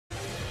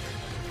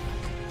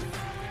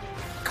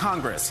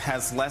Congress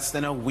has less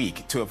than a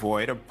week to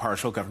avoid a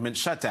partial government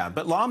shutdown,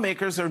 but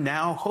lawmakers are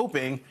now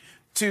hoping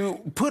to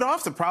put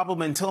off the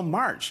problem until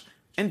March.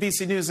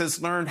 NBC News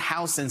has learned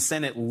House and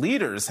Senate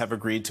leaders have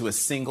agreed to a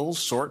single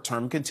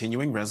short-term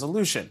continuing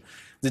resolution.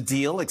 The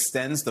deal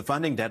extends the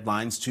funding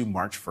deadlines to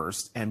March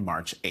 1st and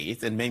March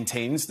 8th and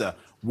maintains the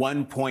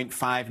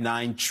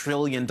 $1.59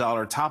 trillion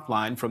top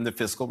line from the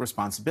Fiscal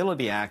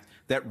Responsibility Act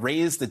that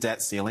raised the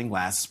debt ceiling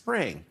last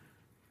spring.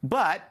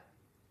 But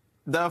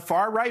the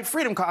far-right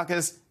Freedom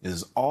Caucus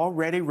is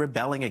already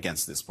rebelling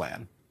against this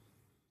plan.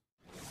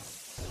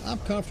 I'm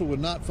comfortable with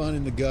not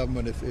funding the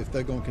government if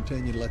they're going to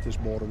continue to let this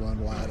border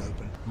run wide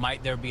open.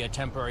 Might there be a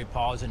temporary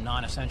pause in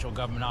non-essential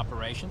government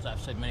operations?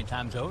 I've said many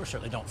times over,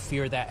 certainly don't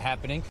fear that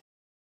happening.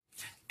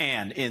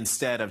 And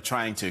instead of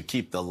trying to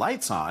keep the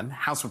lights on,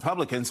 House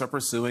Republicans are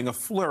pursuing a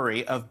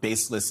flurry of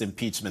baseless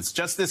impeachments.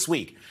 Just this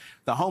week,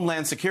 the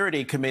Homeland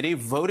Security Committee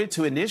voted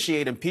to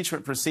initiate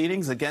impeachment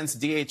proceedings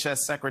against DHS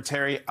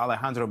Secretary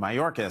Alejandro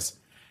Mayorkas.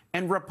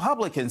 And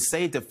Republicans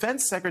say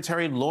Defense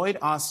Secretary Lloyd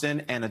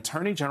Austin and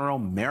Attorney General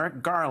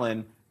Merrick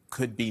Garland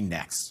could be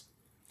next.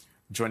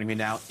 Joining me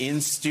now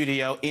in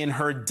studio in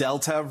her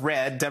Delta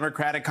Red,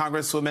 Democratic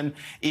Congresswoman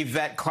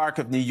Yvette Clarke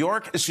of New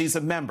York. She's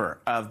a member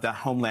of the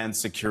Homeland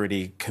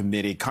Security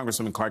Committee.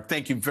 Congresswoman Clarke,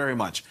 thank you very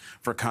much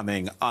for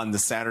coming on the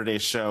Saturday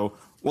show.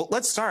 Well,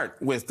 let's start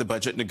with the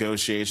budget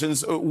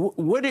negotiations.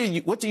 What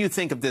do you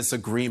think of this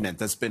agreement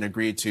that's been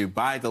agreed to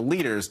by the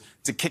leaders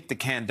to kick the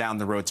can down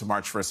the road to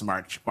March 1st and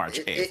March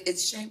 8th?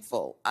 It's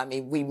shameful. I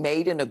mean, we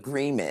made an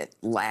agreement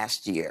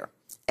last year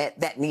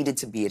that needed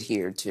to be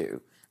adhered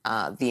to.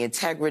 The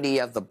integrity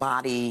of the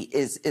body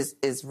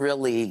is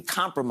really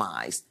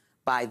compromised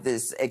by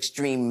this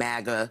extreme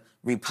MAGA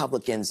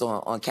Republicans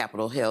on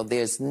Capitol Hill.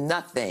 There's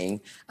nothing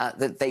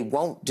that they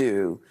won't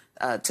do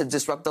to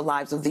disrupt the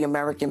lives of the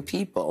American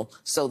people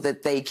so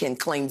that they can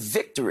claim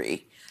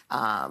victory,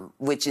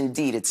 which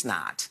indeed it's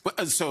not.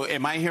 So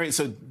am I hearing,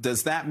 so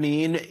does that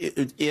mean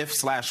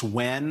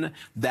if/when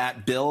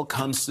that bill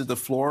comes to the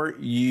floor,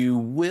 you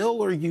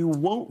will or you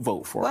won't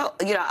vote for it? Well,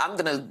 you know, I'm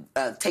going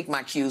to take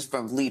my cues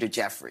from Leader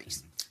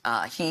Jeffries.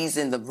 He's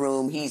in the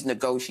room, he's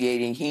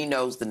negotiating, he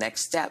knows the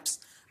next steps.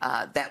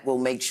 That will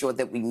make sure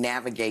that we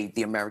navigate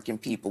the American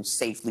people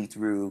safely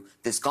through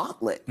this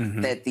gauntlet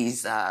that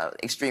these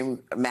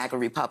extreme MAGA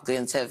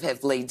Republicans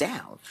have laid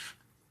down.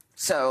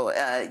 So,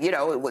 you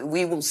know,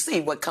 we will see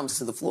what comes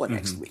to the floor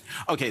next week.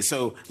 Okay,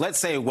 so let's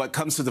say what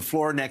comes to the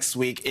floor next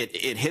week,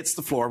 it hits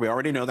the floor. We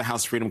already know the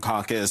House Freedom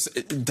Caucus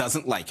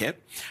doesn't like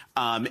it.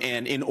 And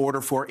in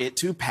order for it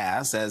to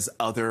pass, as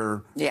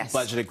other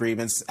budget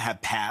agreements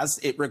have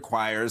passed, it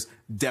requires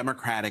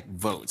Democratic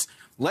votes.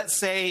 Let's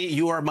say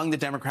you are among the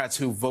Democrats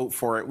who vote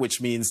for it,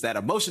 which means that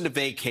a motion to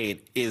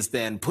vacate is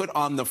then put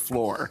on the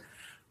floor.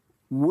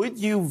 Would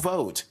you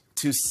vote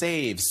to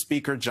save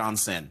Speaker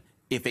Johnson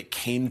if it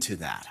came to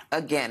that?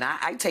 Again,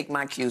 I take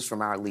my cues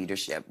from our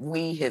leadership.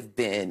 We have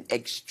been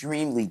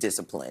extremely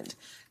disciplined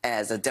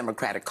as a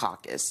Democratic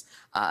caucus.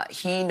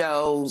 He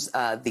knows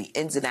the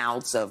ins and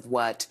outs of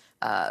what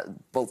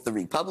both the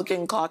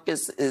Republican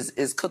caucus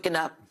is cooking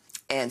up,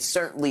 and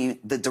certainly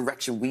the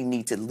direction we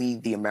need to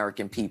lead the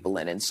American people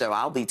in. And so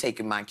I'll be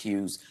taking my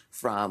cues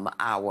from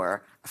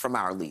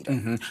our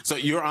leader. So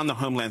you're on the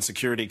Homeland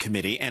Security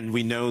Committee, and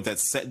we know that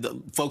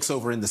the folks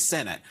over in the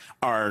Senate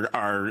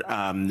are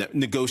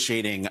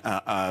negotiating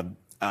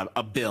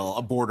a bill,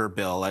 a border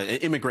bill, an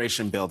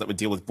immigration bill that would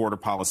deal with border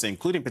policy,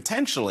 including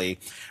potentially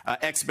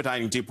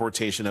expediting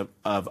deportation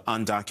of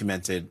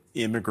undocumented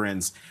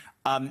immigrants.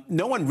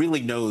 No one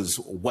really knows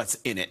what's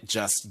in it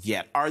just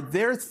yet. Are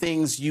there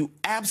things you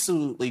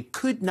absolutely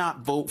could not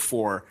vote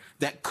for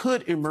that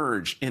could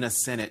emerge in a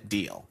Senate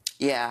deal?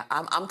 Yeah,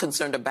 I'm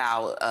concerned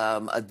about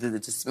the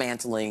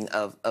dismantling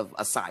of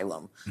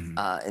asylum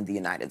in the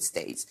United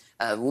States.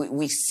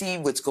 We see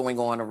what's going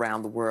on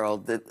around the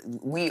world. That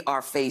we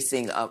are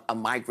facing a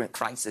migrant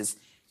crisis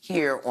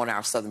here on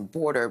our southern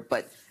border,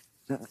 but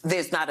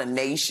there's not a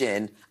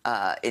nation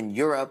in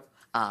Europe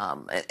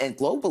and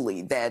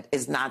globally that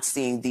is not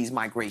seeing these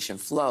migration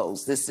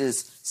flows. This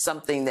is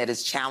something that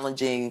is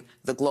challenging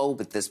the globe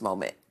at this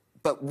moment.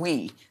 But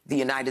we, the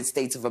United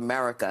States of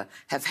America,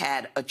 have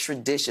had a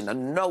tradition, a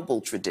noble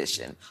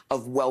tradition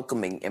of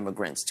welcoming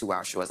immigrants to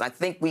our shores. I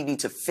think we need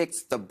to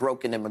fix the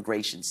broken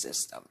immigration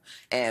system.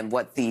 And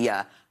what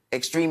the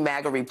extreme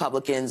MAGA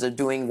Republicans are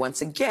doing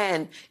once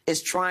again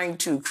is trying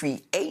to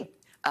create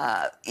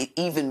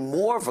even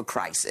more of a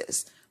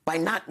crisis by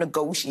not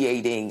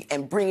negotiating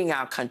and bringing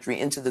our country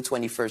into the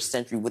 21st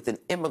century with an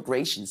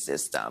immigration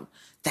system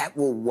that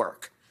will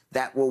work.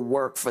 That will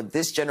work for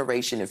this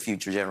generation and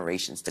future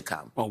generations to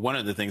come. Well, one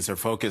of the things they're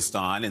focused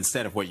on,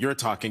 instead of what you're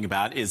talking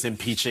about, is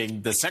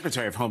impeaching the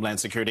Secretary of Homeland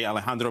Security,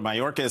 Alejandro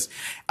Mayorkas.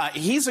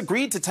 He's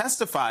agreed to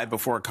testify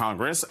before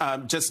Congress,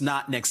 just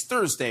not next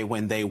Thursday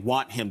when they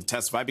want him to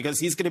testify, because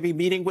he's going to be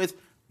meeting with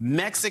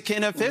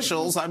Mexican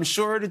officials, I'm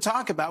sure, to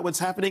talk about what's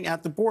happening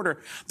at the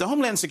border. The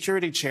Homeland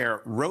Security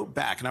chair wrote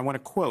back, and I want to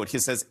quote, he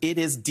says, "It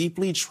is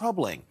deeply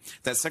troubling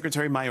that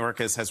Secretary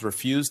Mayorkas has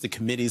refused the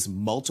committee's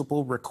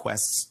multiple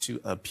requests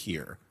to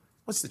appear."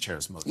 What's the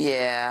chair's motive?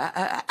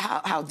 Yeah,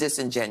 how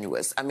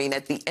disingenuous. I mean,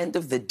 at the end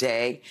of the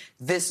day,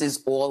 this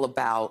is all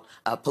about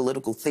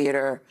political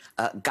theater,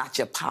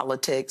 gotcha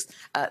politics.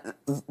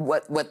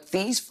 What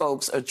these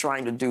folks are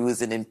trying to do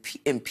is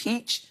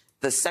impeach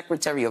the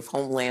Secretary of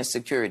Homeland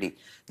Security,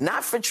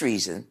 not for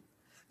treason,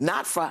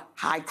 not for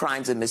high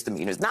crimes and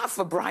misdemeanors, not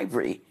for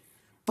bribery,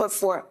 but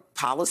for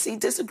policy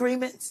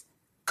disagreements.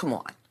 Come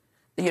on.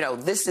 You know,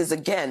 this is,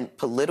 again,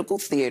 political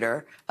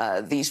theater.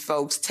 These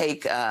folks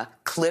take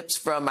clips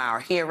from our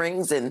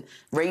hearings and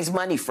raise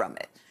money from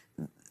it.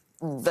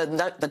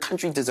 The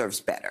country deserves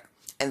better.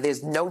 And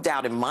there's no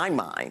doubt in my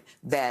mind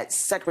that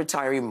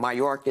Secretary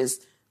Mayorkas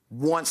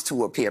wants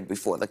to appear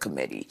before the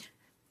committee.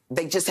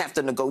 They just have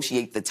to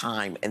negotiate the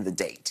time and the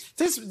date.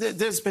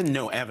 There's been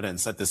no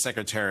evidence that the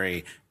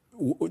secretary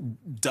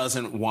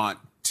doesn't want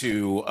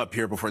to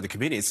appear before the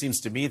committee. It seems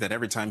to me that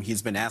every time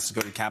he's been asked to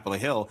go to Capitol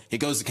Hill, he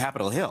goes to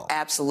Capitol Hill.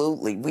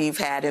 Absolutely. We've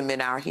had him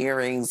in our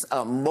hearings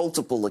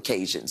multiple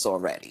occasions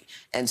already.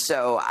 And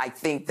so I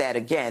think that,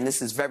 again,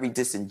 this is very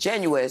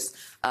disingenuous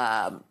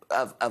of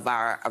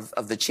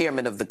the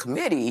chairman of the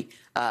committee,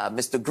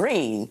 Mr.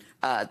 Green,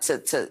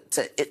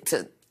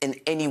 to in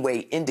any way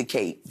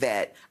indicate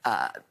that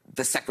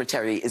the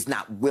secretary is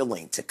not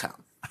willing to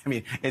come. I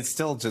mean, it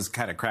still just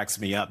kind of cracks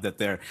me up that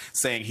they're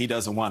saying he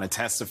doesn't want to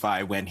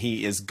testify when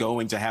he is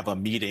going to have a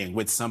meeting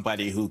with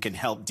somebody who can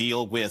help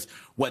deal with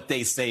what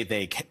they say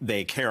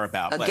they care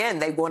about. Again,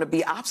 they want to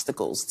be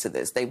obstacles to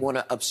this. They want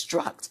to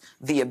obstruct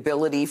the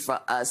ability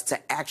for us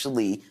to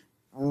actually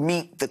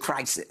meet the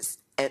crisis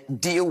and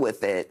deal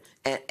with it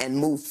and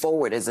move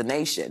forward as a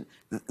nation.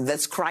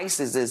 This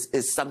crisis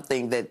is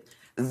something that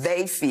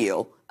they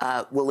feel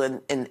will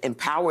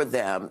empower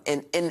them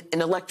in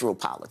electoral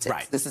politics.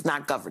 Right. This is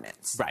not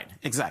governance. Right,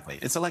 exactly.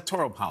 It's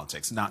electoral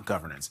politics, not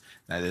governance.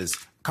 That is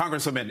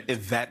Congresswoman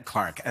Yvette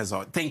Clarke. As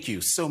always, thank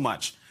you so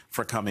much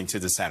for coming to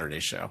the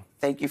Saturday show.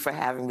 Thank you for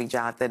having me,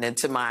 Jonathan. And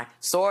to my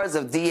soars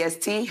of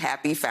DST,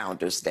 happy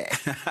Founders Day.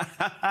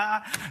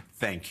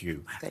 Thank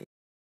you.